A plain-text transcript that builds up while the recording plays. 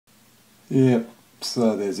Yeah,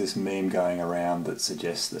 so there's this meme going around that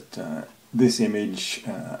suggests that this image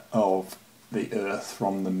of the Earth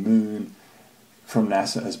from the moon from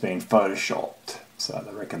NASA has been photoshopped. So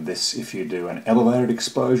they reckon this, if you do an elevated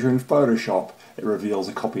exposure in Photoshop, it reveals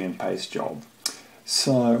a copy and paste job.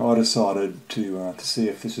 So I decided to see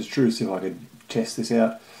if this is true, see if I could test this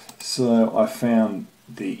out. So I found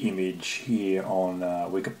the image here on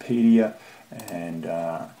Wikipedia, and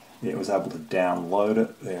it was able to download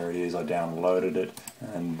it. There it is, I downloaded it,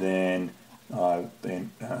 and then I've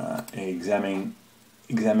been examining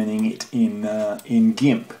it in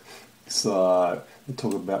GIMP. So they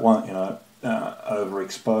talk about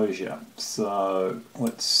overexposure. So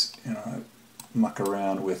let's muck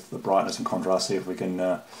around with the brightness and contrast, see if we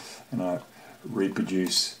can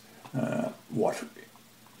reproduce what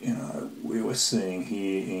we were seeing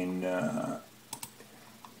here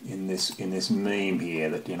in this meme here,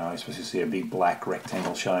 that you're supposed to see a big black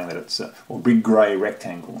rectangle showing that it's or big grey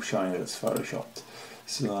rectangle showing that it's photoshopped.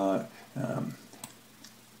 So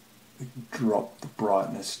we drop the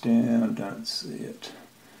brightness down, don't see it.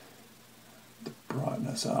 The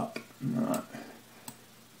brightness up, no.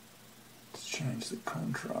 Let's change the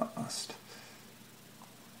contrast.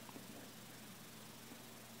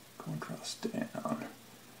 Contrast down,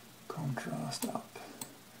 contrast up.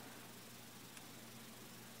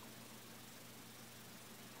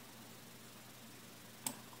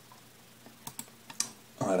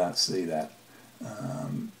 I don't see that.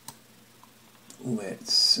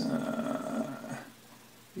 Let's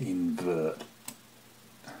invert.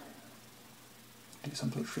 Do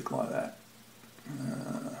some sort of trick like that.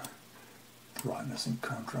 Brightness and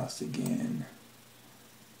contrast again.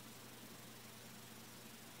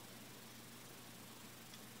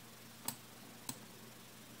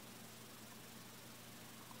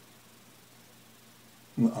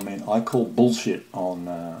 I mean, I call bullshit on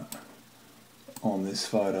this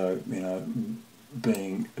photo,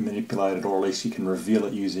 being manipulated, or at least you can reveal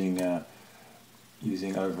it using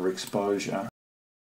overexposure.